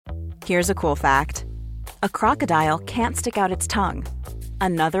Here's a cool fact. A crocodile can't stick out its tongue.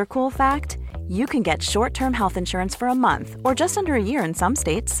 Another cool fact, you can get short-term health insurance for a month or just under a year in some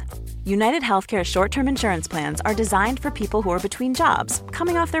states. United Healthcare short-term insurance plans are designed for people who are between jobs,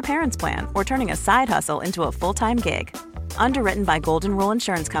 coming off their parents' plan, or turning a side hustle into a full-time gig. Underwritten by Golden Rule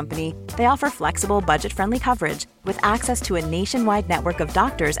Insurance Company, they offer flexible, budget-friendly coverage with access to a nationwide network of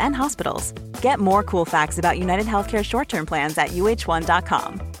doctors and hospitals. Get more cool facts about United Healthcare short-term plans at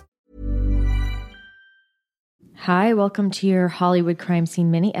uh1.com. Hi, welcome to your Hollywood crime scene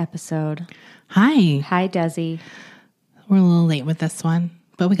mini episode. Hi. Hi, Desi. We're a little late with this one,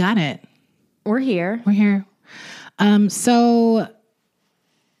 but we got it. We're here. We're here. So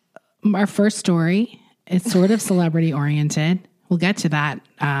our first story is sort of celebrity oriented. We'll get to that.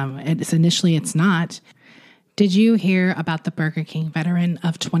 It's not. Did you hear about the Burger King veteran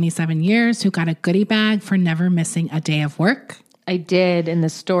of 27 years who got a goodie bag for never missing a day of work? I did, and the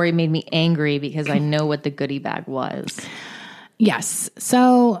story made me angry because I know what the goodie bag was. Yes.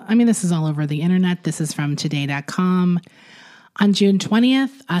 So, this is all over the internet. This is from today.com. On June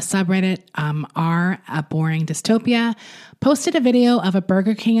 20th, a subreddit, a Boring Dystopia, posted a video of a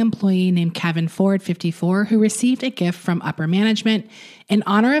Burger King employee named Kevin Ford, 54, who received a gift from upper management in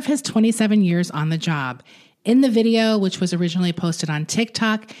honor of his 27 years on the job. In the video, which was originally posted on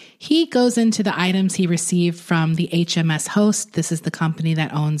TikTok, he goes into the items he received from the HMS Host. This is the company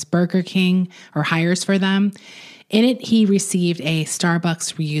that owns Burger King or hires for them. In it, he received a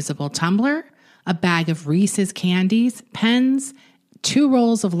Starbucks reusable tumbler, a bag of Reese's candies, pens, 2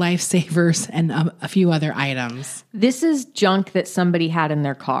 rolls of Lifesavers, and a few other items. This is junk that somebody had in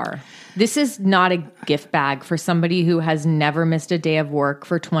their car. This is not a gift bag for somebody who has never missed a day of work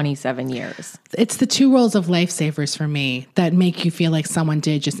for 27 years. It's the 2 rolls of Lifesavers for me that make you feel like someone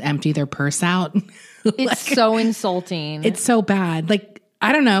did just empty their purse out. It's so insulting. It's so bad.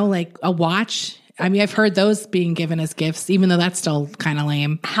 I don't know, a watch. I've heard those being given as gifts, even though that's still kind of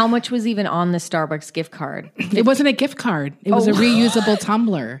lame. How much was even on the Starbucks gift card? It wasn't a gift card. It was a reusable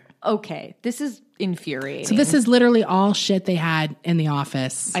tumbler. Okay. This is infuriating. So this is literally all shit they had in the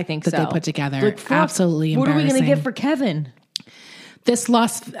office. I think that they put together. Absolutely embarrassing. What are we going to get for Kevin? This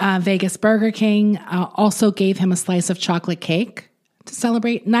Las Vegas Burger King also gave him a slice of chocolate cake to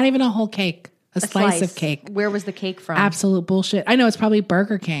celebrate. Not even a whole cake. A slice of cake. Where was the cake from? Absolute bullshit. I know, it's probably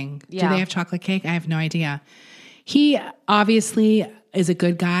Burger King. Yeah. Do they have chocolate cake? I have no idea. He obviously is a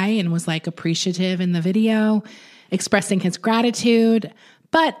good guy and was appreciative in the video, expressing his gratitude.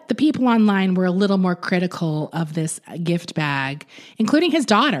 But the people online were a little more critical of this gift bag, including his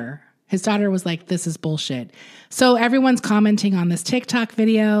daughter. His daughter was like, this is bullshit. So everyone's commenting on this TikTok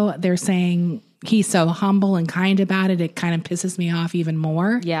video. They're saying he's so humble and kind about it. It kind of pisses me off even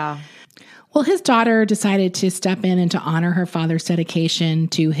more. Yeah. Well, his daughter decided to step in and to honor her father's dedication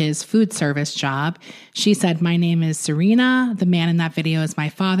to his food service job. She said, "My name is Serena. The man in that video is my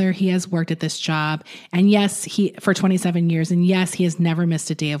father. He has worked at this job. And yes, for 27 years. And yes, he has never missed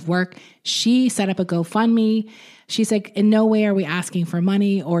a day of work." She set up a GoFundMe. She said, "In no way are we asking for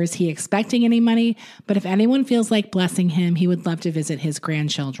money or is he expecting any money. But if anyone feels like blessing him, he would love to visit his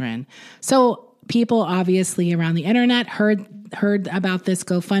grandchildren." So people obviously around the internet heard about this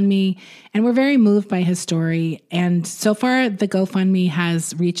GoFundMe and were very moved by his story. And so far, the GoFundMe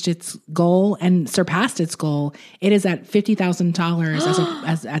has reached its goal and surpassed its goal. It is at $50,000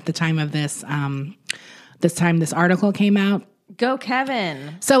 as at the time of this article came out. Go,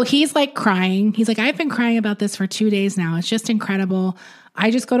 Kevin. So he's crying. He's like, "I've been crying about this for 2 days now. It's just incredible. I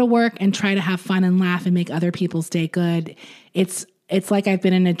just go to work and try to have fun and laugh and make other people's day good. It's like I've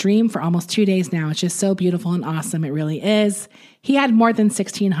been in a dream for almost 2 days now. It's just so beautiful and awesome. It really is." He had more than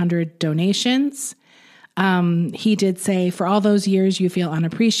 1,600 donations. He did say, "For all those years you feel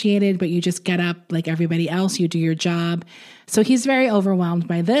unappreciated, but you just get up like everybody else. You do your job." So he's very overwhelmed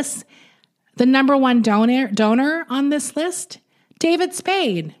by this. The number one donor on this list, David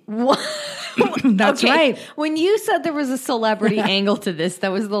Spade. What? That's okay. right. When you said there was a celebrity angle to this,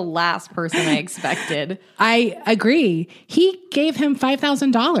 that was the last person I expected. I agree. He gave him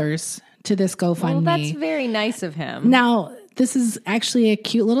 $5,000 to this GoFundMe. Well, that's very nice of him. Now, this is actually a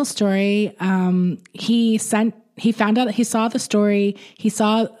cute little story. He found out, he saw the story, he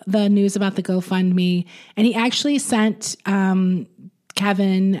saw the news about the GoFundMe, and he actually sent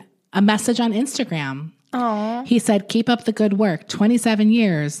Kevin a message on Instagram. Aww. He said, "Keep up the good work. 27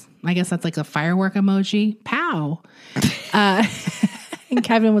 years. I guess that's like a firework emoji. Pow. And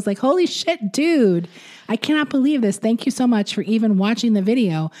Kevin was like, "Holy shit, dude. I cannot believe this. Thank you so much for even watching the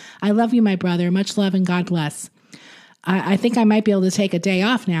video. I love you, my brother. Much love and God bless. I think I might be able to take a day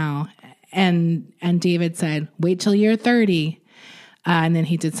off now." And David said, "Wait till you're 30. And then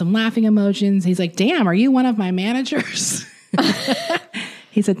he did some laughing emojis. He's like, damn, are you one of my managers?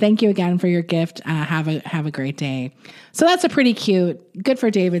 He said, thank you again for your gift. Have a great day. So that's a pretty cute, good for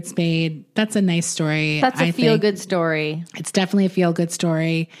David Spade. That's a nice story. That's a feel-good story. It's definitely a feel-good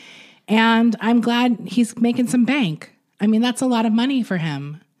story. And I'm glad he's making some bank. I mean, that's a lot of money for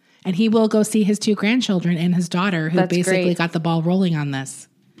him. And he will go see his 2 grandchildren and his daughter, who basically got the ball rolling on this.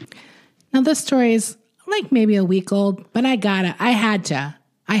 Now, this story is like maybe a week old, but I had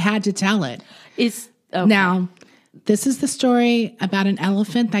to tell it. Okay. Now, this is the story about an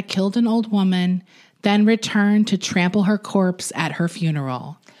elephant that killed an old woman, then returned to trample her corpse at her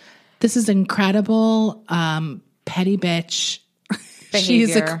funeral. This is incredible, petty bitch.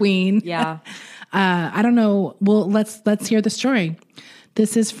 She's a queen. Yeah. I don't know. Well, let's hear the story.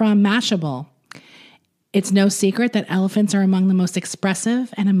 This is from Mashable. It's no secret that elephants are among the most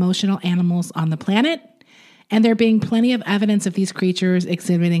expressive and emotional animals on the planet, and there being plenty of evidence of these creatures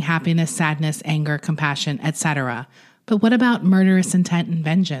exhibiting happiness, sadness, anger, compassion, etc. But what about murderous intent and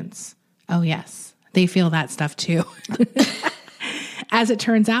vengeance? Oh, yes, they feel that stuff too. As it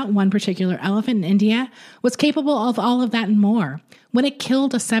turns out, one particular elephant in India was capable of all of that and more when it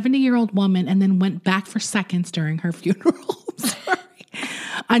killed a 70-year-old woman and then went back for seconds during her funeral. Sorry.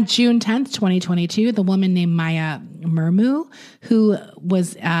 On June 10th, 2022, the woman named Maya Murmu, who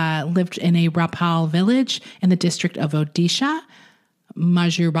lived in a Rapal village in the district of Odisha,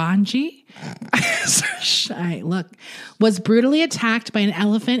 Majurbanji, was brutally attacked by an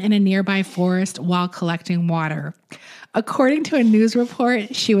elephant in a nearby forest while collecting water. According to a news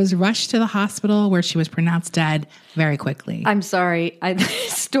report, she was rushed to the hospital where she was pronounced dead very quickly. I'm sorry.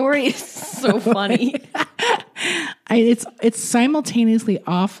 This story is so funny. It's simultaneously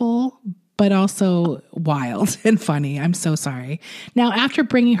awful, but also wild and funny. I'm so sorry. Now, after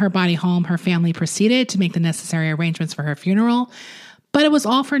bringing her body home, her family proceeded to make the necessary arrangements for her funeral. But it was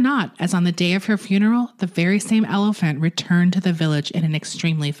all for naught, as on the day of her funeral, the very same elephant returned to the village in an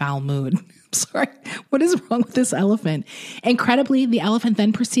extremely foul mood. Sorry, what is wrong with this elephant? Incredibly, the elephant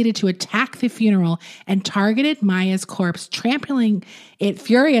then proceeded to attack the funeral and targeted Maya's corpse, trampling it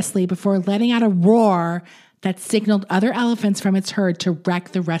furiously before letting out a roar that signaled other elephants from its herd to wreck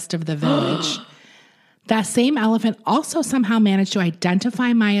the rest of the village. That same elephant also somehow managed to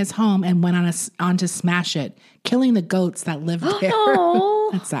identify Maya's home and went on to smash it, killing the goats that lived there.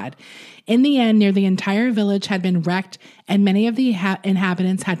 That's sad. In the end, near the entire village had been wrecked, and many of the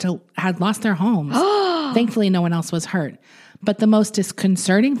inhabitants had lost their homes. Thankfully, no one else was hurt. But the most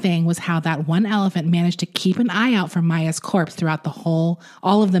disconcerting thing was how that one elephant managed to keep an eye out for Maya's corpse throughout all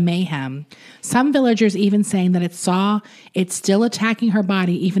of the mayhem. Some villagers even saying that it saw it still attacking her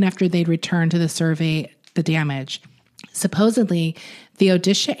body even after they'd returned to survey the damage. Supposedly, the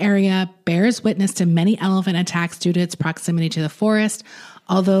Odisha area bears witness to many elephant attacks due to its proximity to the forest,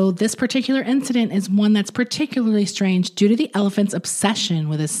 although this particular incident is one that's particularly strange due to the elephant's obsession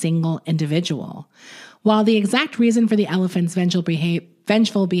with a single individual. While the exact reason for the elephant's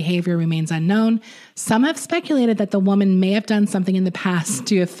vengeful behavior remains unknown, some have speculated that the woman may have done something in the past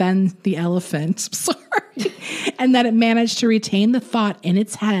to offend the elephant. And that it managed to retain the thought in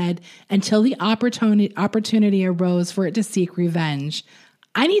its head until the opportunity arose for it to seek revenge.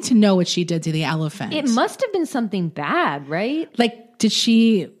 I need to know what she did to the elephant. It must have been something bad, right? Like, did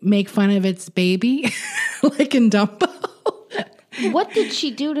she make fun of its baby? Like in Dumbo? What did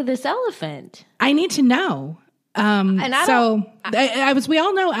she do to this elephant? I need to know. We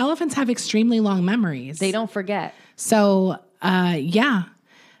all know elephants have extremely long memories. They don't forget. So, yeah.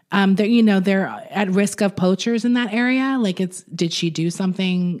 They're at risk of poachers in that area. Like, did she do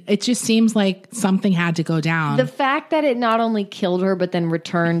something? It just seems like something had to go down. The fact that it not only killed her, but then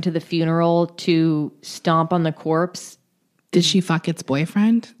returned to the funeral to stomp on the corpse. Did she fuck its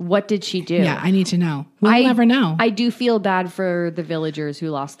boyfriend? What did she do? Yeah, I need to know. We'll never know. I do feel bad for the villagers who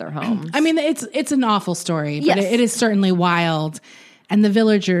lost their homes. I mean, it's an awful story, but it is certainly wild. And the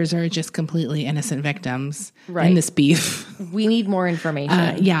villagers are just completely innocent victims in this beef. We need more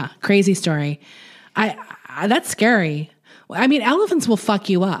information. Yeah, crazy story. That's scary. I mean, elephants will fuck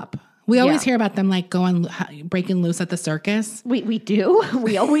you up. We always hear about them like breaking loose at the circus. We do?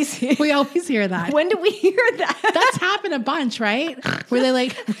 We always hear that. When do we hear that? That's happened a bunch, right? Where they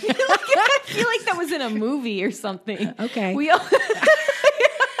like... I feel like that was in a movie or something. Okay.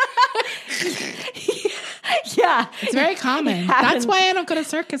 Yeah. It's very common. That's why I don't go to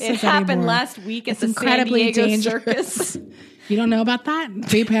circuses anymore. It happened last week at the incredibly San Diego dangerous. Circus. You don't know about that?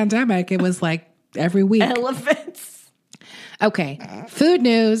 Pre-pandemic, it was like every week. Elephants. Okay. Food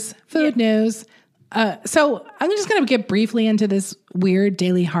news. So I'm just going to get briefly into this weird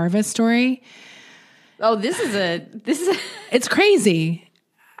Daily Harvest story. Oh, this is It's crazy.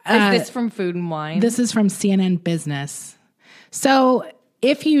 Is this from Food and Wine? This is from CNN Business. So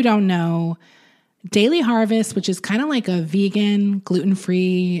if you don't know, Daily Harvest, which is kind of like a vegan,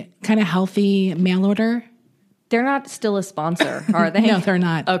 gluten-free, kind of healthy mail order. They're not still a sponsor, are they? No, they're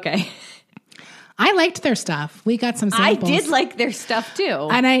not. Okay. I liked their stuff. We got some samples. I did like their stuff too.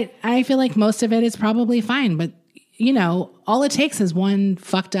 And I feel like most of it is probably fine. But, you know, all it takes is one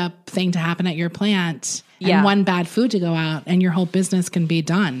fucked up thing to happen at your plant and one bad food to go out and your whole business can be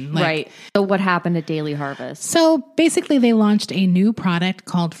done. Right. So what happened at Daily Harvest? So basically they launched a new product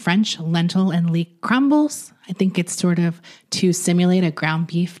called French lentil and leek crumbles. I think it's sort of to simulate a ground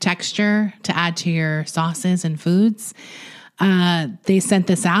beef texture to add to your sauces and foods. They sent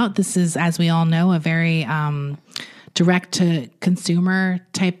this out. This is, as we all know, a very direct to consumer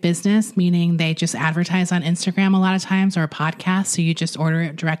type business, meaning they just advertise on Instagram a lot of times or a podcast. So you just order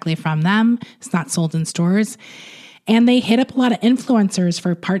it directly from them. It's not sold in stores. And they hit up a lot of influencers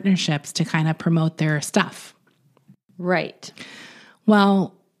for partnerships to kind of promote their stuff. Right.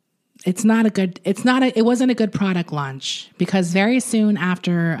 Well, it wasn't a good product launch because very soon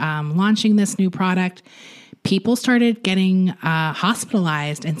after launching this new product, people started getting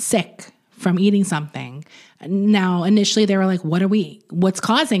hospitalized and sick from eating something. Now, initially they were like, what's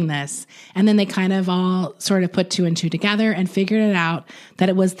causing this? And then they kind of all sort of put two and two together and figured it out that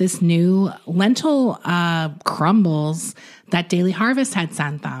it was this new lentil crumbles that Daily Harvest had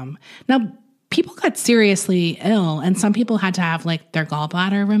sent them. Now, people got seriously ill and some people had to have like their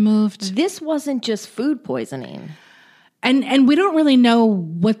gallbladder removed. This wasn't just food poisoning. And we don't really know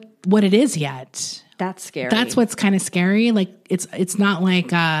what it is yet. That's scary. That's what's kind of scary. Like it's not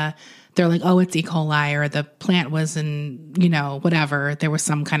like they're like, oh, it's E. coli or the plant was in, whatever. There was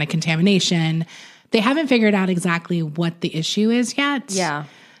some kind of contamination. They haven't figured out exactly what the issue is yet. Yeah.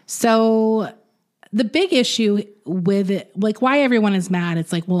 So the big issue with it, like why everyone is mad,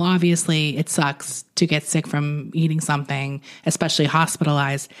 it's like, well, obviously it sucks to get sick from eating something, especially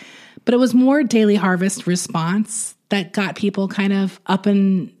hospitalized. But it was more Daily Harvest response that got people kind of up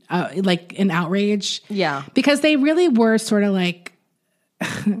in like in outrage. Yeah. Because they really were sort of like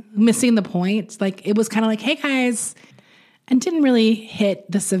missing the point. Like it was kind of like, hey guys, and didn't really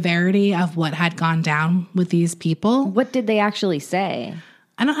hit the severity of what had gone down with these people. What did they actually say?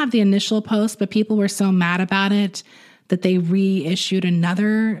 I don't have the initial post, but people were so mad about it that they reissued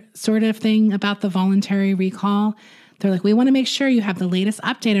another sort of thing about the voluntary recall. They're like, we want to make sure you have the latest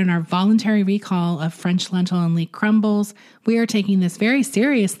update on our voluntary recall of French lentil and leek crumbles. We are taking this very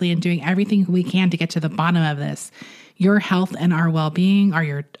seriously and doing everything we can to get to the bottom of this. Your health and our well-being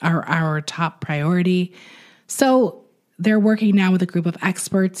are our top priority. So they're working now with a group of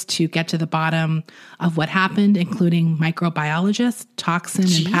experts to get to the bottom of what happened, including microbiologists, toxin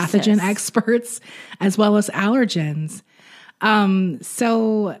and pathogen experts, as well as allergens.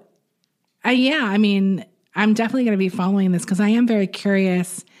 I'm definitely going to be following this because I am very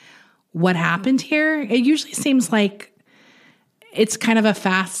curious what happened here. It usually seems like it's kind of a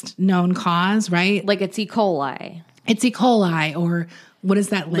fast known cause, right? Like it's E. coli. It's E. coli or what is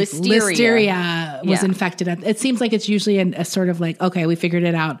that? Like Listeria was infected. It seems like it's usually a sort of like, okay, we figured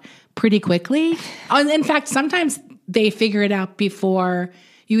it out pretty quickly. In fact, sometimes they figure it out before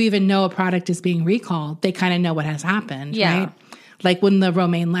you even know a product is being recalled. They kind of know what has happened, right? Like when the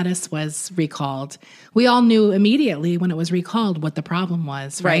romaine lettuce was recalled, we all knew immediately when it was recalled what the problem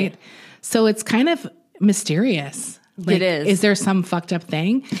was, right? So it's kind of mysterious. Like, it is. Is there some fucked up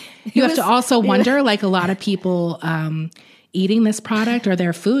thing? You have to also wonder, like a lot of people eating this product or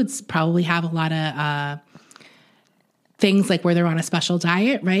their foods probably have a lot of things like where they're on a special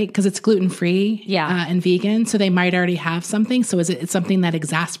diet, right? Because it's gluten-free and vegan. So they might already have something. So is it something that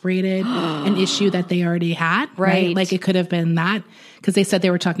exacerbated an issue that they already had? Right. Like it could have been that because they said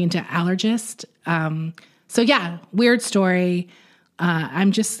they were talking to allergists. So yeah, weird story. I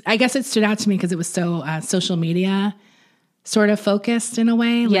guess it stood out to me because it was so social media sort of focused in a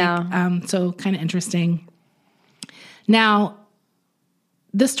way. So kind of interesting. Now,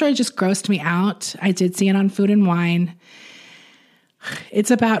 this story just grossed me out. I did see it on Food and Wine. It's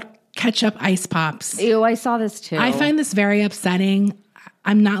about ketchup ice pops. Ew, I saw this too. I find this very upsetting.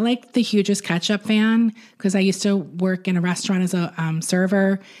 I'm not like the hugest ketchup fan because I used to work in a restaurant as a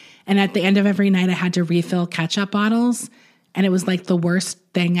server. And at the end of every night, I had to refill ketchup bottles. And it was like the worst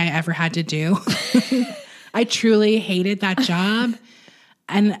thing I ever had to do. I truly hated that job.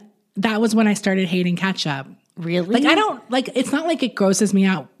 And that was when I started hating ketchup. Really? Like, it's not like it grosses me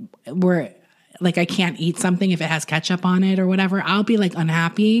out where like I can't eat something if it has ketchup on it or whatever. I'll be like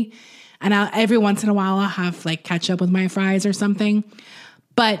unhappy. And every once in a while I'll have like ketchup with my fries or something.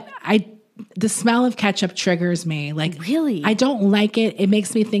 But I the smell of ketchup triggers me. Like, Really? I don't like it. It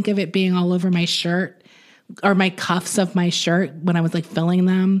makes me think of it being all over my shirt or my cuffs of my shirt when I was like filling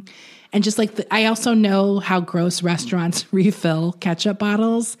them. And just like, I also know how gross restaurants refill ketchup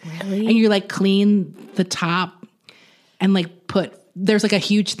bottles. Really? And you like clean the top and like there's like a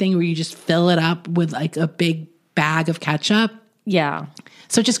huge thing where you just fill it up with like a big bag of ketchup. Yeah.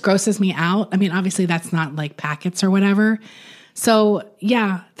 So it just grosses me out. I mean, obviously that's not like packets or whatever. So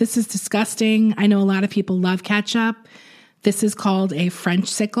yeah, this is disgusting. I know a lot of people love ketchup. This is called a French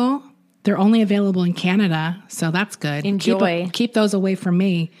sickle. They're only available in Canada, so that's good. Enjoy. Keep those away from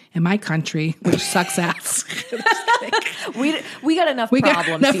me in my country, which sucks ass. We got enough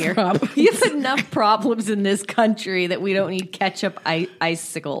problems here. Problems. We have enough problems in this country that we don't need ketchup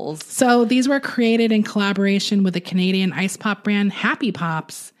icicles. So these were created in collaboration with the Canadian ice pop brand Happy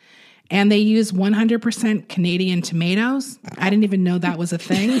Pops. And they use 100% Canadian tomatoes. I didn't even know that was a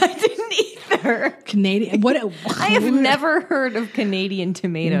thing. I didn't either. Canadian. I have never heard of Canadian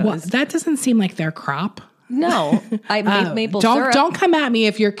tomatoes. What? That doesn't seem like their crop. No, I made maple syrup. Don't come at me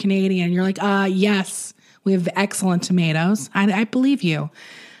if you're Canadian. You're like, yes, we have excellent tomatoes. I believe you.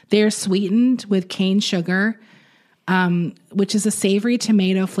 They're sweetened with cane sugar, which is a savory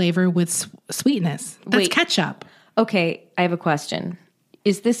tomato flavor with sweetness. That's Wait. ketchup. Okay, I have a question.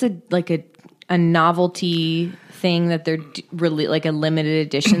 Is this a novelty thing that they're really like a limited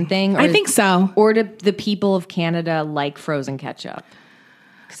edition thing? I think so. Or do the people of Canada like frozen ketchup?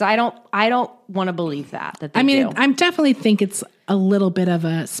 Because I don't want to believe that they do. I definitely think it's a little bit of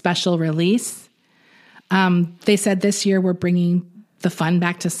a special release. They said this year we're bringing the fun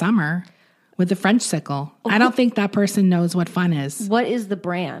back to summer with the French sickle. I don't think that person knows what fun is. What is the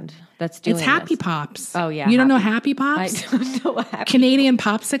brand that's doing It's Happy this? Pops. Oh, yeah. You don't know Happy Pops? I don't know Happy Canadian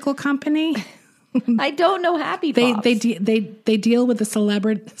Popsicle Company. I don't know Happy Pops. They deal with the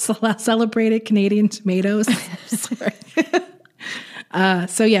celebrated Canadian tomatoes. Sorry.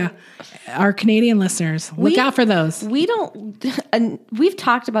 So yeah, our Canadian listeners, look out for those. We've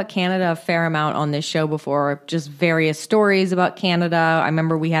talked about Canada a fair amount on this show before, just various stories about Canada. I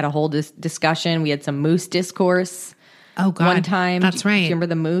remember we had a whole discussion. We had some moose discourse. Oh God, one time. That's right. Do you remember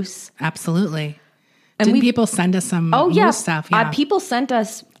the moose? Absolutely. Didn't people send us some moose stuff? Yeah.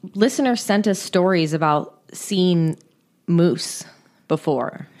 Listeners sent us stories about seeing moose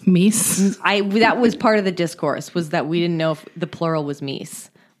before. Meese? That was part of the discourse, was that we didn't know if the plural was meese.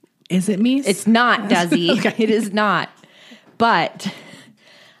 Is it meese? It's not, Desi. Okay. It is not. But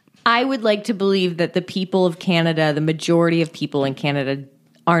I would like to believe that the people of Canada, the majority of people in Canada,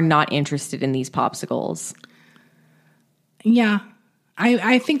 are not interested in these popsicles. Yeah.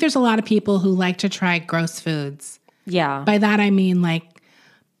 I think there's a lot of people who like to try gross foods. Yeah. By that I mean like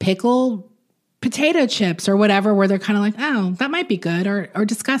pickled potato chips or whatever, where they're kind of like, oh, that might be good or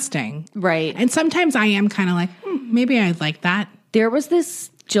disgusting. Right. And sometimes I am kind of like, maybe I'd like that. There was this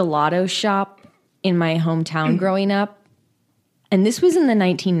gelato shop in my hometown growing up. And this was in the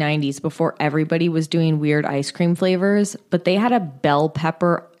 1990s before everybody was doing weird ice cream flavors. But they had a bell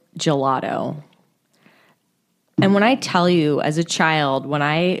pepper gelato. And when I tell you, as a child,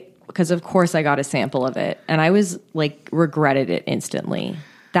 because of course I got a sample of it, and I was like, regretted it instantly.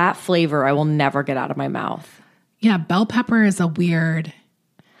 That flavor I will never get out of my mouth. Yeah, bell pepper is a weird...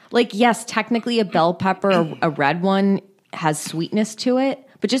 Like, yes, technically a bell pepper, a red one, has sweetness to it.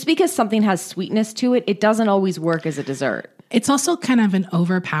 But just because something has sweetness to it, it doesn't always work as a dessert. It's also kind of an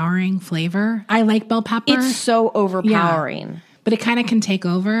overpowering flavor. I like bell pepper. It's so overpowering. Yeah, but it kind of can take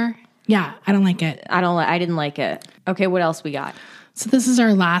over. Yeah, I don't like it. I didn't like it. Okay, what else we got? So this is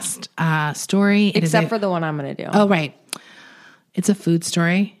our last story. Except for the one I'm going to do. Oh, right. It's a food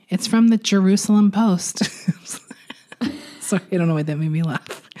story. It's from the Jerusalem Post. Sorry, I don't know why that made me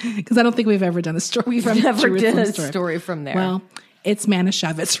laugh. Because I don't think we've ever done a story from We've never Jerusalem done a story from there. Well, it's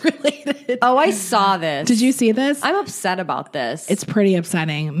Manischewitz related. Oh, I saw this. Did you see this? I'm upset about this. It's pretty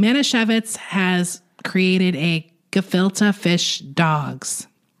upsetting. Manischewitz has created a gefilte fish dogs.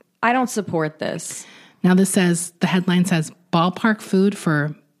 I don't support this. Now the headline says, ballpark food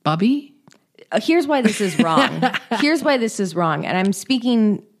for Bubby? Here's why this is wrong. Here's why this is wrong. And I'm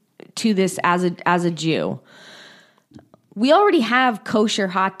speaking to this as a Jew. We already have kosher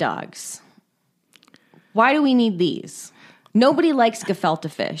hot dogs. Why do we need these? Nobody likes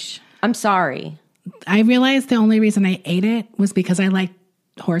gefilte fish. I'm sorry. I realized the only reason I ate it was because I liked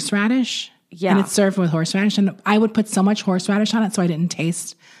horseradish. Yeah. And it's served with horseradish. And I would put so much horseradish on it so I didn't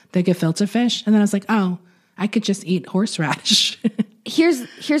taste the gefilte fish. And then I was like, oh, I could just eat horseradish. Here's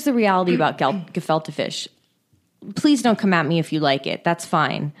the reality about gefilte fish. Please don't come at me if you like it. That's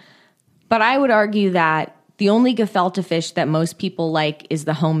fine. But I would argue that The only gefilte fish that most people like is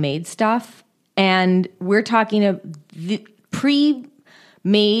the homemade stuff. And we're talking of the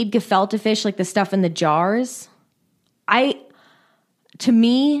pre-made gefilte fish, like the stuff in the jars. To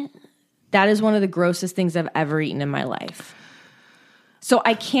me, that is one of the grossest things I've ever eaten in my life. So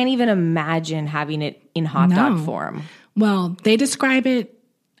I can't even imagine having it in hot dog form. Well, they describe it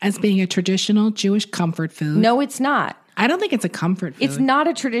as being a traditional Jewish comfort food. No, it's not. I don't think it's a comfort food. It's not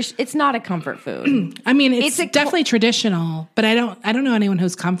a tradition. It's not a comfort food. I mean, it's definitely traditional, but I don't know anyone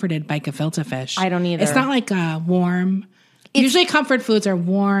who's comforted by gefilte fish. I don't either. It's not like warm. Usually comfort foods are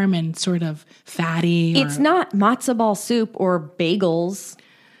warm and sort of fatty. It's not matzo ball soup or bagels.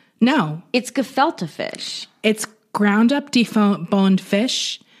 No. It's gefilte fish. It's ground up deboned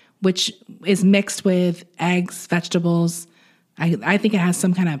fish, which is mixed with eggs, vegetables. I think it has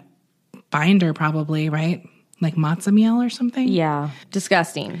some kind of binder probably, right? Like matzo meal or something? Yeah.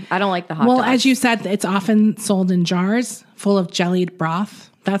 Disgusting. I don't like the hot dogs. Well, as you said, it's often sold in jars full of jellied broth.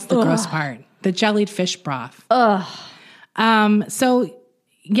 That's the gross part. The jellied fish broth. Ugh. So,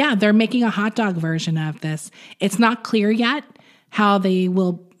 yeah, they're making a hot dog version of this. It's not clear yet how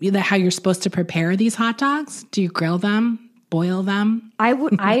you're supposed to prepare these hot dogs. Do you grill them? Boil them? I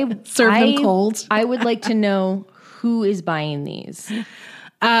serve them cold. I would like to know who is buying these.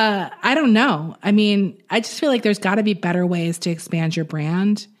 I don't know. I mean, I just feel like there's got to be better ways to expand your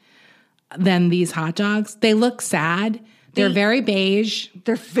brand than these hot dogs. They look sad. They're very beige.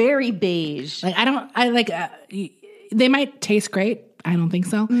 They're very beige. They might taste great. I don't think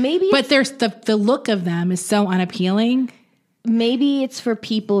so. Maybe, but there's the look of them is so unappealing. Maybe it's for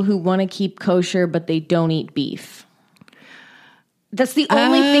people who want to keep kosher, but they don't eat beef. That's the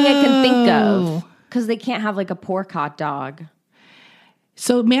only thing I can think of, because they can't have like a pork hot dog.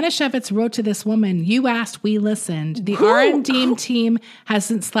 So Manischewitz wrote to this woman, "You asked, we listened. The R&D team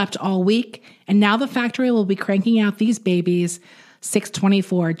hasn't slept all week, and now the factory will be cranking out these babies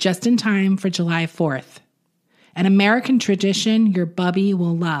 6/24 just in time for July 4th. An American tradition your bubby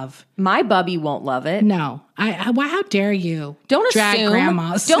will love." My bubby won't love it. No. Why? How dare you? Don't drag assume.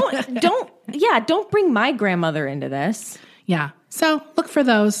 grandmas. Don't bring my grandmother into this. Yeah. So look for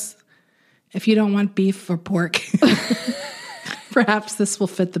those if you don't want beef or pork. Perhaps this will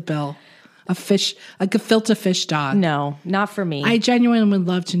fit the bill. A gefilte fish dog. No, not for me. I genuinely would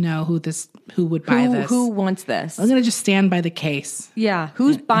love to know who would buy this. Who wants this? I'm going to just stand by the case. Yeah.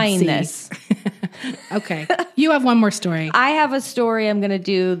 Who's buying this? Okay. You have one more story. I have a story I'm going to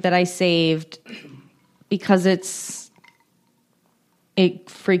do that I saved because it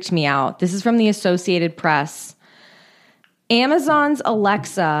freaked me out. This is from the Associated Press. Amazon's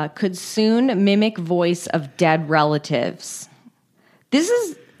Alexa could soon mimic voice of dead relatives. This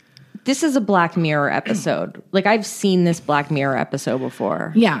is a Black Mirror episode. Like, I've seen this Black Mirror episode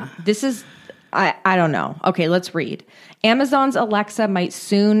before. Yeah. This is, I don't know. Okay, let's read. Amazon's Alexa might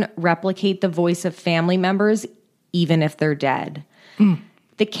soon replicate the voice of family members, even if they're dead.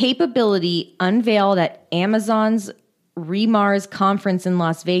 The capability unveiled at Amazon's REMARS conference in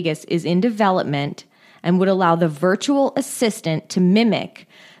Las Vegas is in development and would allow the virtual assistant to mimic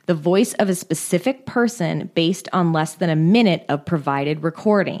the voice of a specific person based on less than a minute of provided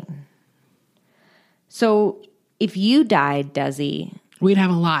recording. So if you died, Desi, we'd have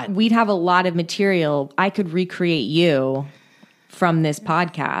a lot. We'd have a lot of material. I could recreate you from this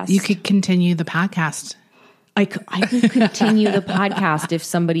podcast. You could continue the podcast. I could continue the podcast if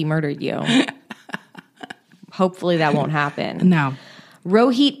somebody murdered you. Hopefully that won't happen. No.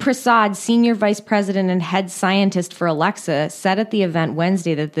 Rohit Prasad, senior vice president and head scientist for Alexa, said at the event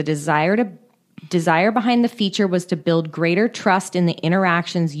Wednesday that the desire behind the feature was to build greater trust in the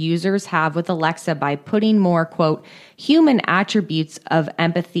interactions users have with Alexa by putting more, quote, human attributes of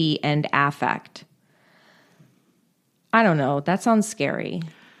empathy and affect. I don't know. That sounds scary.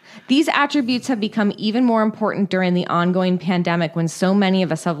 These attributes have become even more important during the ongoing pandemic when so many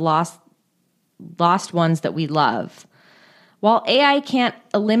of us have lost ones that we love. While AI can't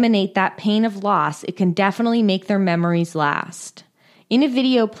eliminate that pain of loss, it can definitely make their memories last. In a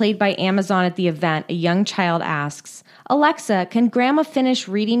video played by Amazon at the event, a young child asks, "Alexa, can Grandma finish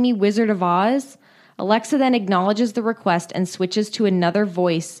reading me Wizard of Oz?" Alexa then acknowledges the request and switches to another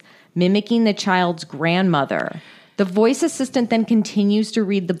voice, mimicking the child's grandmother. The voice assistant then continues to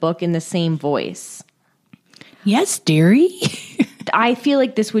read the book in the same voice. Yes, dearie. I feel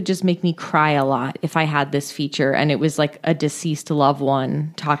like this would just make me cry a lot if I had this feature and it was like a deceased loved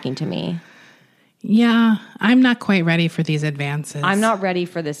one talking to me. Yeah, I'm not quite ready for these advances. I'm not ready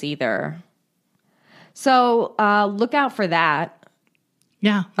for this either. So look out for that.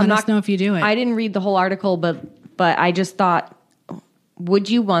 Yeah, let us know if you do it. I didn't read the whole article, but I just thought, would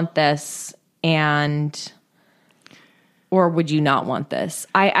you want this? And Or would you not want this?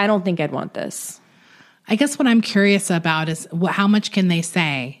 I don't think I'd want this. I guess what I'm curious about is how much can they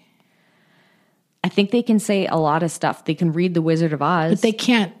say? I think they can say a lot of stuff. They can read The Wizard of Oz. But they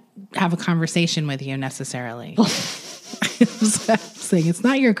can't have a conversation with you necessarily. Saying it's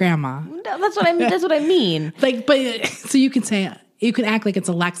not your grandma. No, that's what I mean. Like, but so you can act like it's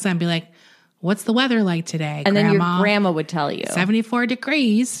Alexa and be like, "What's the weather like today?" And then your grandma would tell you 74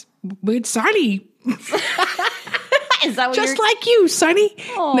 degrees. It's sunny. Is that what just like you, Sonny?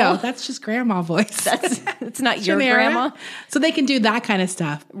 Aww. No, that's just grandma voice. It's not your grandma. So they can do that kind of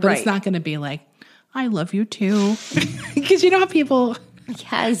stuff, but right. It's not going to be like, "I love you too," because you know how people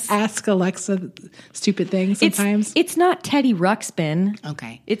ask Alexa stupid things sometimes. It's not Teddy Ruxpin.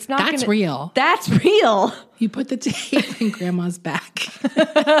 Okay, it's not. That's real. That's real. You put the tape in grandma's back.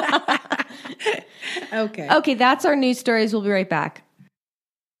 Okay, that's our news stories. We'll be right back.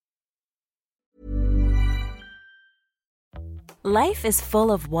 Life is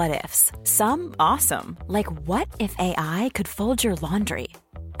full of what-ifs. Some awesome, like what if AI could fold your laundry?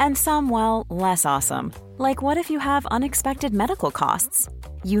 And some, well, less awesome, like what if you have unexpected medical costs?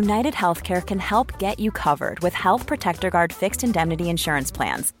 United Healthcare can help get you covered with Health Protector Guard fixed indemnity insurance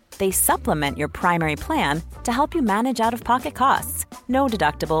plans. They supplement your primary plan to help you manage out-of-pocket costs. No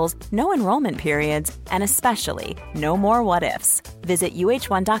deductibles, no enrollment periods, and especially no more what-ifs. Visit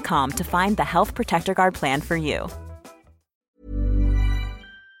uh1.com to find the Health Protector Guard plan for you.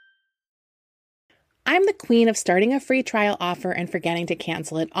 I'm the queen of starting a free trial offer and forgetting to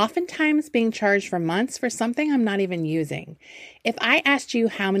cancel it, oftentimes being charged for months for something I'm not even using. If I asked you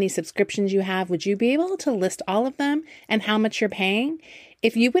how many subscriptions you have, would you be able to list all of them and how much you're paying?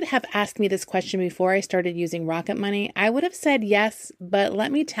 If you would have asked me this question before I started using Rocket Money, I would have said yes, but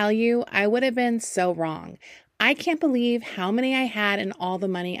let me tell you, I would have been so wrong. I can't believe how many I had and all the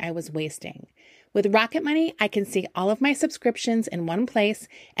money I was wasting. With Rocket Money, I can see all of my subscriptions in one place,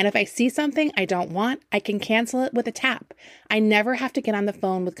 and if I see something I don't want, I can cancel it with a tap. I never have to get on the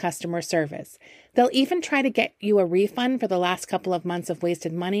phone with customer service. They'll even try to get you a refund for the last couple of months of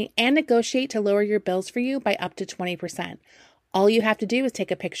wasted money and negotiate to lower your bills for you by up to 20%. All you have to do is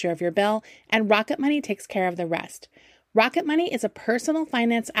take a picture of your bill, and Rocket Money takes care of the rest. Rocket Money is a personal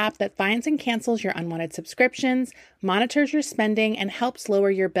finance app that finds and cancels your unwanted subscriptions, monitors your spending, and helps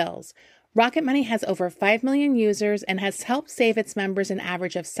lower your bills. Rocket Money has over 5 million users and has helped save its members an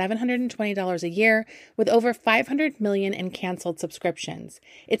average of $720 a year with over 500 million in canceled subscriptions.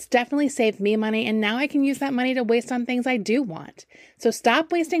 It's definitely saved me money, and now I can use that money to waste on things I do want. So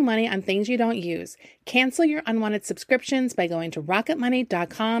stop wasting money on things you don't use. Cancel your unwanted subscriptions by going to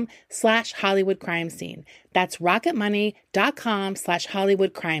rocketmoney.com/Hollywood crime scene. That's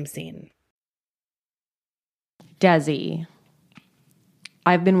rocketmoney.com/Hollywood crime scene. Desi,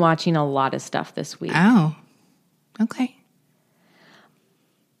 I've been watching a lot of stuff this week. Oh, okay.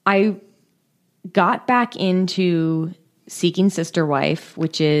 I got back into Seeking Sister Wife,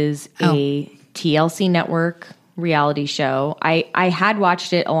 which is a TLC network reality show. I had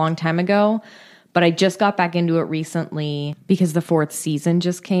watched it a long time ago, but I just got back into it recently because the 4th season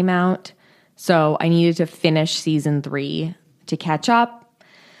just came out. So I needed to finish season 3 to catch up.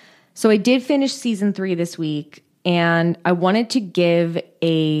 So I did finish season 3 this week. And I wanted to give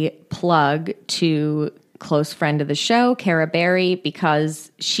a plug to close friend of the show, Cara Berry,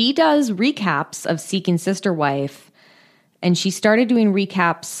 because she does recaps of Seeking Sister Wife. And she started doing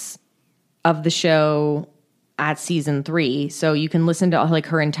recaps of the show at season 3. So you can listen to like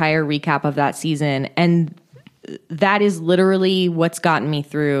her entire recap of that season. And that is literally what's gotten me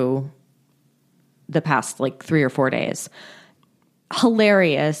through the past like 3 or 4 days.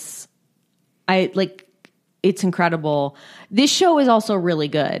 Hilarious. It's incredible. This show is also really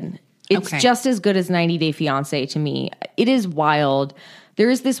good. It's just as good as 90 Day Fiancé to me. It is wild.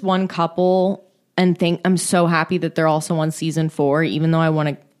 There is this one couple, and I'm so happy that they're also on season 4, even though I want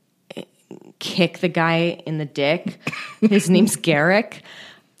to kick the guy in the dick. His name's Garrick.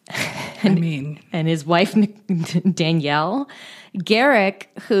 And his wife, Danielle. Garrick,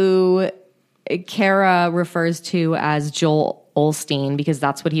 who Cara refers to as Joel Olstein because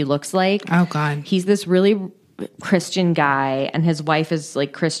that's what he looks like. Oh, God. He's this really Christian guy, and his wife is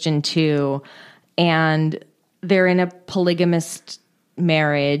like Christian too. And they're in a polygamist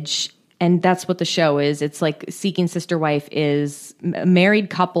marriage, and that's what the show is. It's like Seeking Sister Wife is married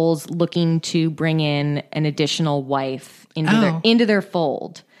couples looking to bring in an additional wife into their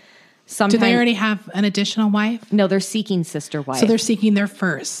fold. Do they already have an additional wife? No, they're seeking sister wife. So they're seeking their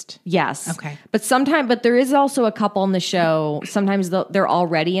first. Yes. Okay. But there is also a couple in the show. Sometimes they're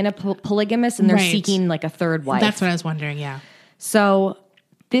already in a polygamous and they're seeking like a third wife. That's what I was wondering. Yeah. So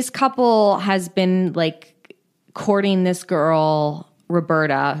this couple has been like courting this girl,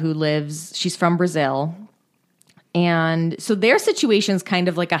 Roberta, she's from Brazil. And so their situation's kind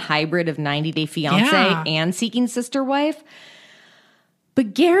of like a hybrid of 90 Day Fiancé and Seeking Sister Wife.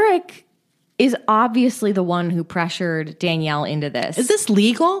 But Garrick is obviously the one who pressured Danielle into this. Is this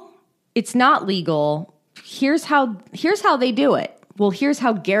legal? It's not legal. Here's how they do it. Well, here's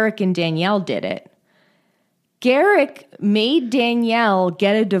how Garrick and Danielle did it. Garrick made Danielle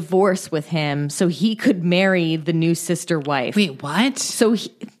get a divorce with him so he could marry the new sister wife. Wait, what? So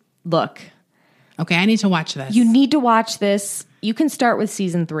look. Okay, I need to watch this. You need to watch this. You can start with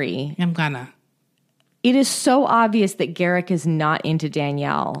season 3. I'm gonna. It is so obvious that Garrick is not into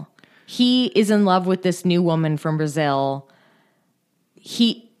Danielle. He is in love with this new woman from Brazil.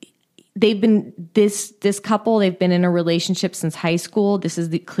 This couple, they've been in a relationship since high school. This is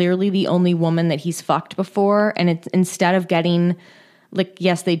clearly the only woman that he's fucked before. And it's instead of getting, like,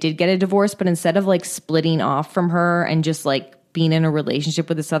 yes, they did get a divorce, but instead of like splitting off from her and just like being in a relationship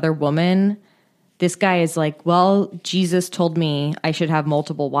with this other woman, this guy is like, well, Jesus told me I should have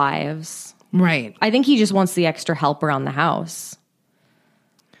multiple wives. Right. I think he just wants the extra help around the house.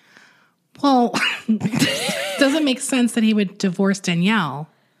 Well, doesn't make sense that he would divorce Danielle.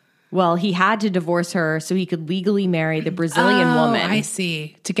 Well, he had to divorce her so he could legally marry the Brazilian woman. I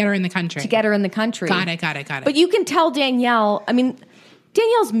see. To get her in the country. Got it. But you can tell Danielle's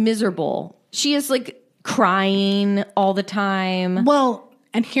miserable. She is like crying all the time. Well,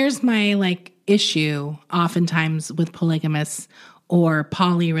 and here's my like issue oftentimes with polygamous or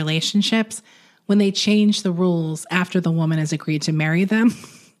poly relationships when they change the rules after the woman has agreed to marry them.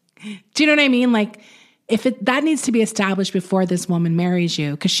 Do you know what I mean? Like, that needs to be established before this woman marries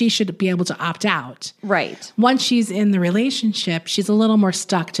you, because she should be able to opt out. Right. Once she's in the relationship, she's a little more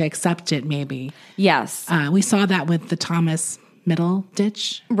stuck to accept it, maybe. Yes. We saw that with the Thomas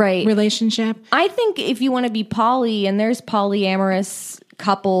Middleditch right. relationship. I think if you want to be poly, and there's polyamorous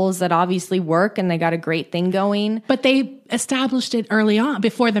couples that obviously work and they got a great thing going. But they established it early on,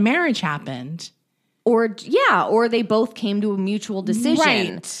 before the marriage happened. Or they both came to a mutual decision.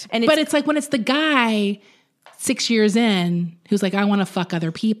 Right. But it's like when it's the guy 6 years in who's like, I want to fuck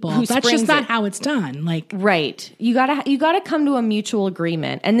other people. That's just not how it's done. Like, right. You gotta come to a mutual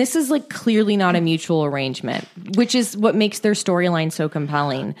agreement. And this is like clearly not a mutual arrangement, which is what makes their storyline so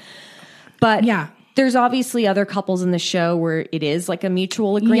compelling. But yeah, there's obviously other couples in the show where it is like a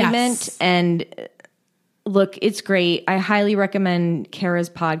mutual agreement. Yes. And look, it's great. I highly recommend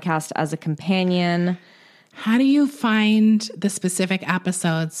Kara's podcast as a companion. How do you find the specific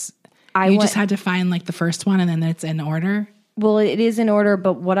episodes? Just had to find like the first one and then it's in order? Well, it is in order,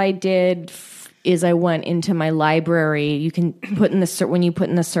 but what I did is I went into my library. You can put when you put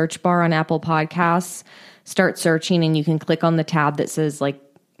in the search bar on Apple Podcasts, start searching, and you can click on the tab that says like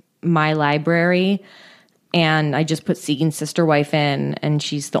My Library. And I just put Seeking Sister Wife in, and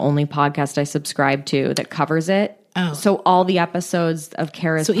she's the only podcast I subscribe to that covers it. Oh. So all the episodes of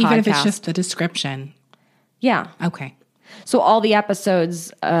Kara's podcast. So even if it's just a description. Yeah. Okay. So all the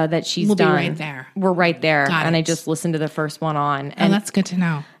episodes that she's done. Be right there. We're right there. Got and it. I just listened to the first one on. And that's good to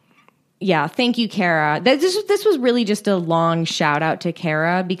know. Yeah. Thank you, Kara. This was really just a long shout out to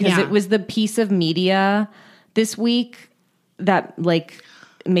Kara, because it was the piece of media this week that like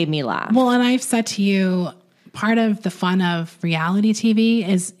made me laugh. Well, and I've said to you, part of the fun of reality TV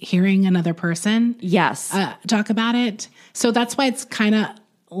is hearing another person talk about it. So that's why it's kind of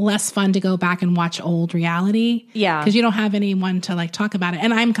less fun to go back and watch old reality. Yeah. Because you don't have anyone to like talk about it.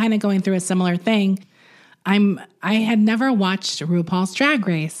 And I'm kind of going through a similar thing. I had never watched RuPaul's Drag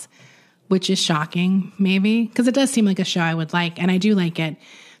Race, which is shocking maybe, because it does seem like a show I would like, and I do like it.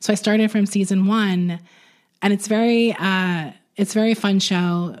 So I started from season 1, and it's very fun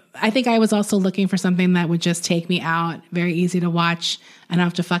show. I think I was also looking for something that would just take me out, very easy to watch. I don't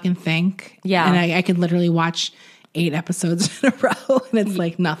have to fucking think. Yeah. And I could literally watch 8 episodes in a row and it's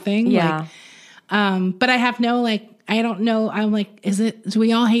like nothing. Yeah. Like, but I have no, like, I don't know. I'm like, do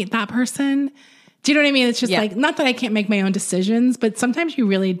we all hate that person? Do you know what I mean? It's just like, not that I can't make my own decisions, but sometimes you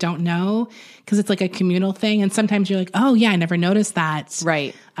really don't know, because it's like a communal thing. And sometimes you're like, oh yeah, I never noticed that.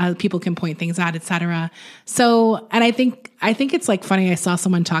 Right. People can point things out, et cetera. So, and I think it's like funny. I saw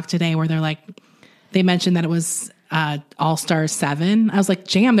someone talk today where they're like, they mentioned that it was All Stars 7. I was like,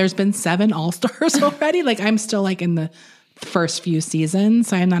 damn, there's been 7 All Stars already. Like, I'm still like in the first few seasons,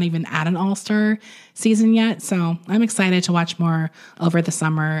 so I'm not even at an All Star season yet. So I'm excited to watch more over the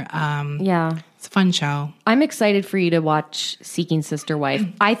summer. It's a fun show. I'm excited for you to watch Seeking Sister Wife.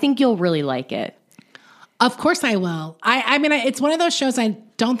 I think you'll really like it. Of course I will. I mean, it's one of those shows I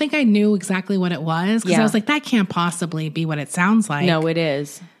don't think I knew exactly what it was, because I was like, that can't possibly be what it sounds like. No, it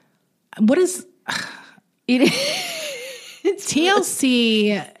is. What is...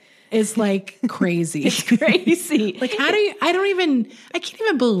 TLC is like crazy. It's crazy. Like, I can't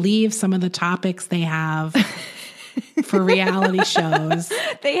even believe some of the topics they have for reality shows.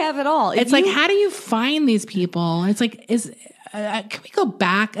 They have it all. It's like, how do you find these people? It's like, can we go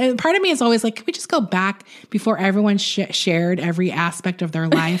back? And part of me is always like, can we just go back before everyone shared every aspect of their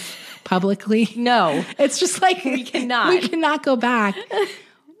life publicly? No. It's just like, We cannot. We cannot go back.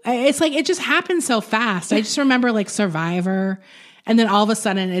 It's like, it just happened so fast. I just remember like Survivor. And then all of a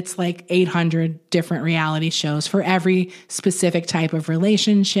sudden it's like 800 different reality shows for every specific type of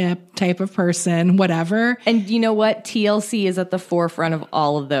relationship, type of person, whatever. And you know what? TLC is at the forefront of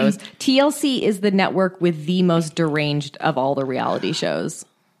all of those. TLC is the network with the most deranged of all the reality shows.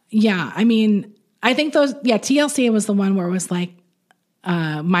 Yeah. I mean, I think TLC was the one where it was like,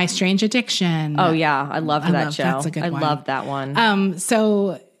 My Strange Addiction. Oh yeah. I loved that show. That's a good one. I loved that one.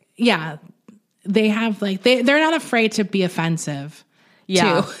 So yeah, they have like, they're not afraid to be offensive.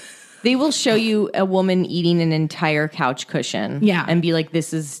 Yeah. Too. They will show you a woman eating an entire couch cushion. Yeah. And be like,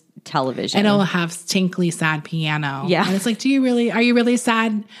 this is television. And it'll have tinkly, sad piano. Yeah. And it's like, are you really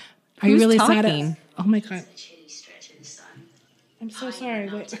sad? Are you Who's really talking? sad? Oh my God. I'm so sorry.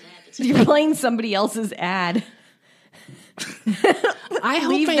 Wait. You're playing somebody else's ad. I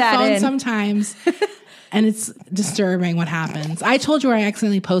hold Leave my that phone in. sometimes, and it's disturbing what happens. I told you I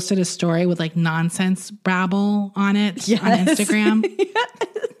accidentally posted a story with like nonsense babble on it on Instagram.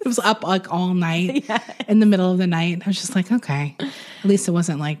 It was up like all night in the middle of the night. I was just like, okay, at least it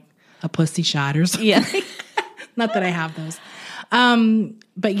wasn't like a pussy shot or something. Yeah. Not that I have those.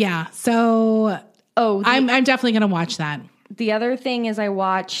 But yeah, so I'm definitely going to watch that. The other thing is I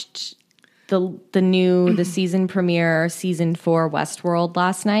watched the season premiere, season 4 Westworld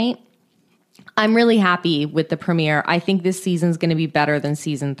last night. I'm really happy with the premiere. I think this season's going to be better than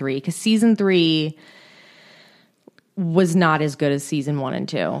season 3 because season 3 was not as good as season 1 and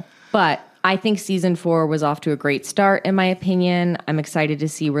 2. But I think season 4 was off to a great start, in my opinion. I'm excited to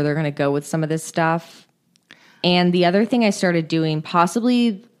see where they're going to go with some of this stuff. And the other thing I started doing,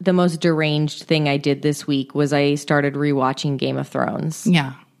 possibly the most deranged thing I did this week, was I started rewatching Game of Thrones.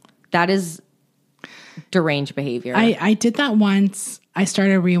 Yeah. That is deranged behavior. I did that once. I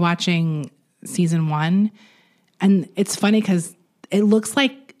started rewatching season 1, and it's funny because it looks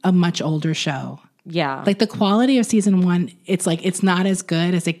like a much older show. Yeah. Like the quality of season 1, it's like it's not as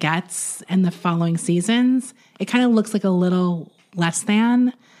good as it gets in the following seasons. It kind of looks like a little less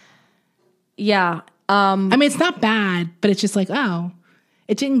than. Yeah. I mean, it's not bad, but it's just like, oh,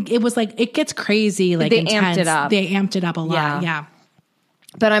 it was like, it gets crazy, like They intense. amped it up. They amped it up a lot. Yeah.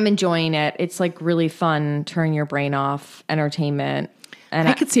 But I'm enjoying it. It's like really fun, turn your brain off, entertainment. And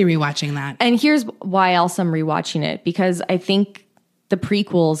I could see rewatching that. And here's why else I'm rewatching it, because I think the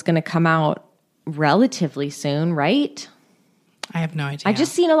prequel is going to come out relatively soon, right? I have no idea. I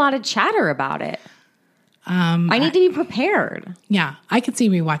just seen a lot of chatter about it. I need to be prepared. Yeah, I could see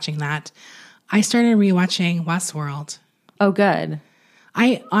rewatching that. I started rewatching Westworld. Oh, good.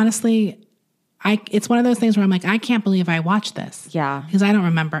 I honestly, it's one of those things where I'm like, I can't believe I watched this. Yeah. Because I don't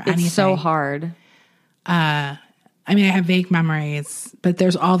remember anything. It's so hard. I mean, I have vague memories, but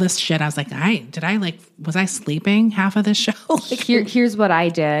there's all this shit. I was like, was I sleeping half of this show? Here's what I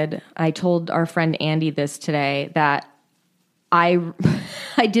did. I told our friend Andy this today, that I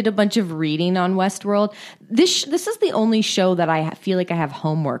did a bunch of reading on Westworld. This is the only show that I feel like I have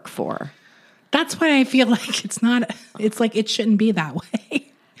homework for. That's why I feel like it's like it shouldn't be that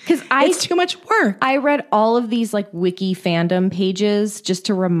way. Because it's too much work. I read all of these like wiki fandom pages just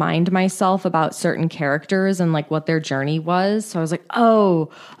to remind myself about certain characters and like what their journey was. So I was like, oh,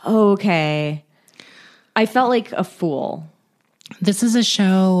 okay. I felt like a fool. This is a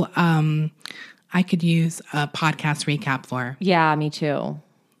show I could use a podcast recap for. Yeah, me too.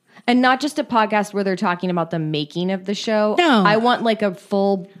 And not just a podcast where they're talking about the making of the show. No. I want like a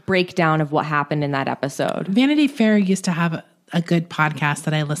full breakdown of what happened in that episode. Vanity Fair used to have a good podcast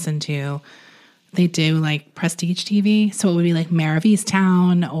that I listened to. They do like Prestige TV. So it would be like Mayor of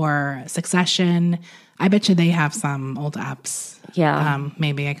Easttown or Succession. I bet you they have some old apps. Yeah.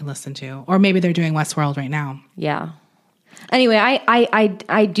 Maybe I could listen to. Or maybe they're doing Westworld right now. Yeah. Anyway,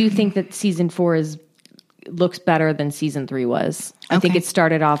 I do think that season 4 looks better than season 3 was. I think it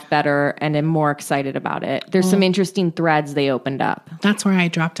started off better and I'm more excited about it. There's some interesting threads they opened up. That's where I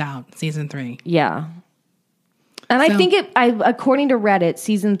dropped out, season 3. Yeah. And I think according to Reddit,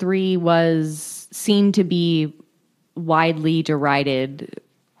 season 3 was seen to be widely derided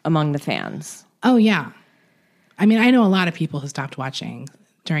among the fans. Oh, yeah. I mean, I know a lot of people who stopped watching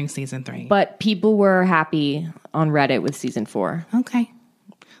during season 3. But people were happy on Reddit with season 4. Okay.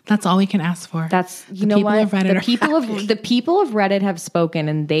 That's all we can ask for. That's, you The know people what? of Reddit are the people of Reddit have spoken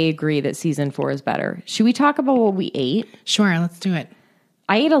and they agree that season 4 is better. Should we talk about what we ate? Sure, let's do it.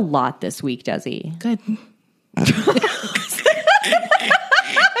 I ate a lot this week, Desi. Good. I'm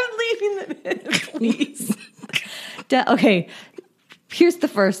leaving the please. Okay,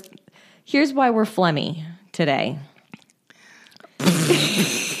 here's why we're phlegmy today.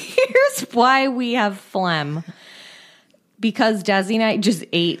 Here's why we have phlegm. Because Desi and I just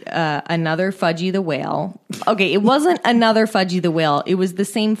ate another Fudgy the Whale. Okay, it wasn't another Fudgy the Whale. It was the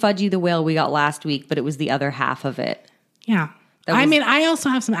same Fudgy the Whale we got last week, but it was the other half of it. Yeah. I also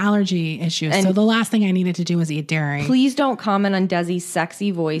have some allergy issues. So the last thing I needed to do was eat dairy. Please don't comment on Desi's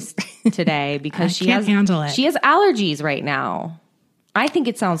sexy voice today because she can't handle it. She has allergies right now. I think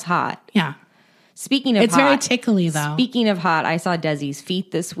it sounds hot. Yeah. Speaking of It's hot, very tickly, though. Speaking of hot, I saw Desi's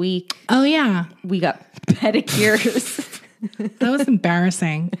feet this week. Oh, yeah. We got pedicures. That was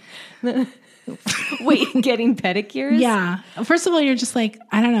embarrassing. Wait, getting pedicures? Yeah. First of all, you're just like,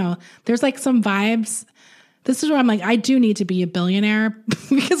 I don't know. There's like some vibes. This is where I'm like, I do need to be a billionaire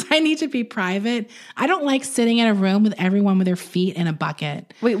because I need to be private. I don't like sitting in a room with everyone with their feet in a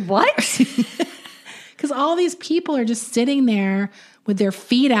bucket. Wait, what? Because all these people are just sitting there with their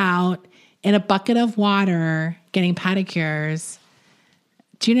feet out in a bucket of water getting pedicures.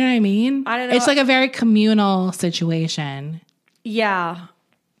 Do you know what I mean? I don't know. It's like a very communal situation. Yeah.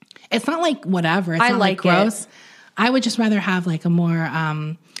 It's not like whatever. It's I not like gross. it. I would just rather have like a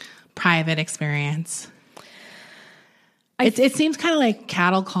more private experience. It seems kind of like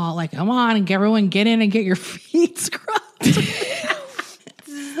cattle call, like, come on and everyone get in and get your feet scrubbed.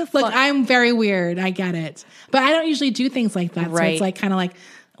 Look, I'm very weird. I get it. But I don't usually do things like that. Right. So it's like kind of like,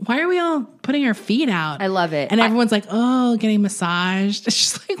 why are we all putting our feet out? I love it. And everyone's like, oh, getting massaged. It's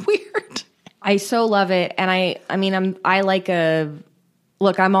just like weird. I so love it. And I like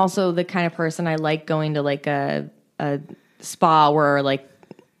look, I'm also the kind of person I like going to like a spa where like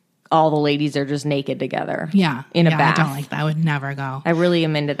all the ladies are just naked together. Yeah. In a bath. I don't like that. I would never go. I really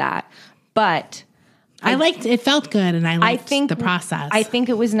am into that. But I liked it. Felt good. And I liked the process. I think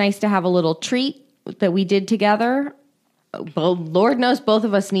it was nice to have a little treat that we did together. But Lord knows both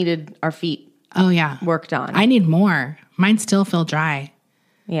of us needed our feet worked on. I need more. Mine still feel dry.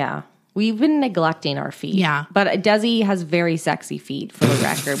 Yeah. We've been neglecting our feet. Yeah. But Desi has very sexy feet, for the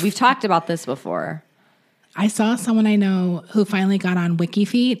record. We've talked about this before. I saw someone I know who finally got on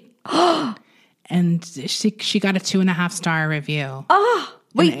WikiFeet. And she got a 2.5-star review. Oh,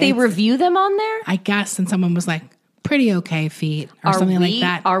 wait, they review them on there? I guess. And someone was like, pretty okay feet or something like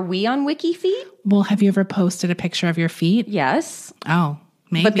that. Are we on WikiFeet? Well, have you ever posted a picture of your feet? Yes. Oh,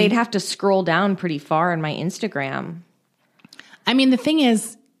 maybe. But they'd have to scroll down pretty far in my Instagram. I mean, the thing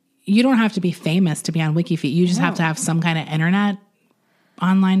is, you don't have to be famous to be on WikiFeet. You just have to have some kind of internet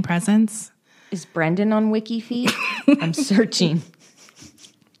online presence. Is Brendan on WikiFeet? I'm searching.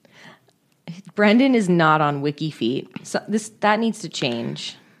 Brendan is not on WikiFeet. So that needs to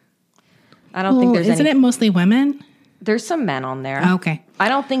change. I don't think there's Isn't it mostly women? There's some men on there. Okay. I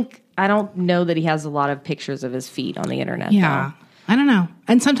don't know that he has a lot of pictures of his feet on the internet. Yeah. Though. I don't know.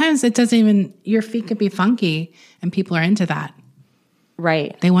 And sometimes it doesn't even, your feet could be funky and people are into that.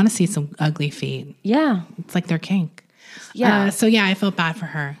 Right. They want to see some ugly feet. Yeah. It's like their kink. Yeah. So yeah, I felt bad for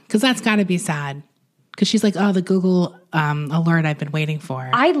her because that's got to be sad. Because she's like, oh, the Google alert I've been waiting for.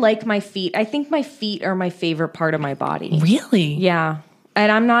 I like my feet. I think my feet are my favorite part of my body. Really? Yeah.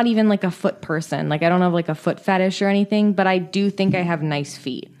 And I'm not even like a foot person. Like I don't have like a foot fetish or anything, but I do think I have nice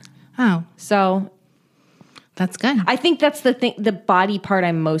feet. Oh. So that's good. I think that's the body part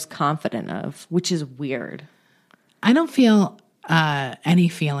I'm most confident of, which is weird. I don't feel any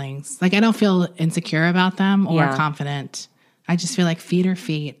feelings. Like I don't feel insecure about them or confident. I just feel like feet are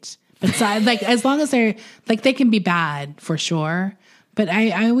feet. But so, like as long as they're like they can be bad for sure. But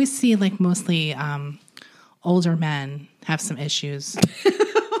I always see like mostly older men have some issues.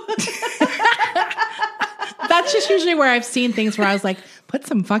 That's just usually where I've seen things where I was like, put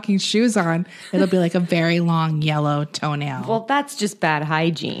some fucking shoes on. It'll be like a very long yellow toenail. Well, that's just bad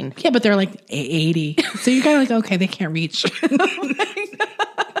hygiene. Yeah, but they're like 80. So you're kind of like, okay, they can't reach.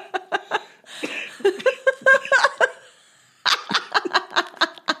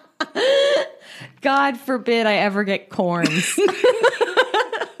 God forbid I ever get corns.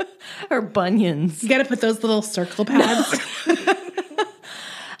 Or bunions. You got to put those little circle pads.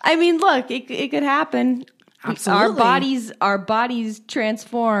 I mean, look, it could happen. Absolutely. Our bodies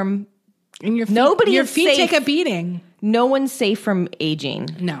transform. And your feet safe. take a beating. No one's safe from aging.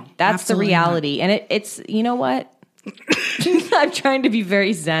 No, that's the reality. Not. And it's you know what? I'm trying to be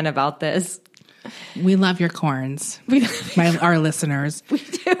very zen about this. We love your corns. Our listeners. We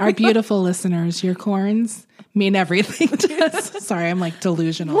do. Our beautiful listeners, your corns mean everything to us. Sorry, I'm like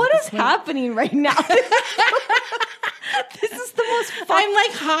delusional. What is happening right now? This is the most I'm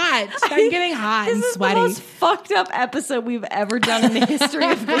like hot. I'm getting hot and sweaty. This is the most fucked up episode we've ever done in the history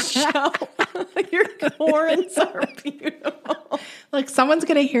of this show. Your corns are beautiful. Like someone's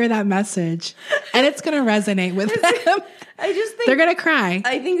going to hear that message and it's going to resonate with them. I just think they're going to cry.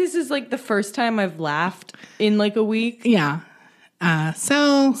 I think this is like the first time I've laughed in like a week. Yeah.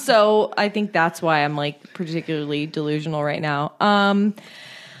 So I think that's why I'm like particularly delusional right now.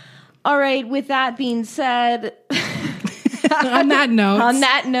 All right. With that being said, on that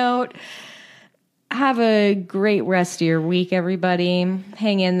note, have a great rest of your week, everybody.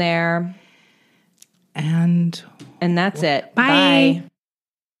 Hang in there. And that's it. Bye. Bye.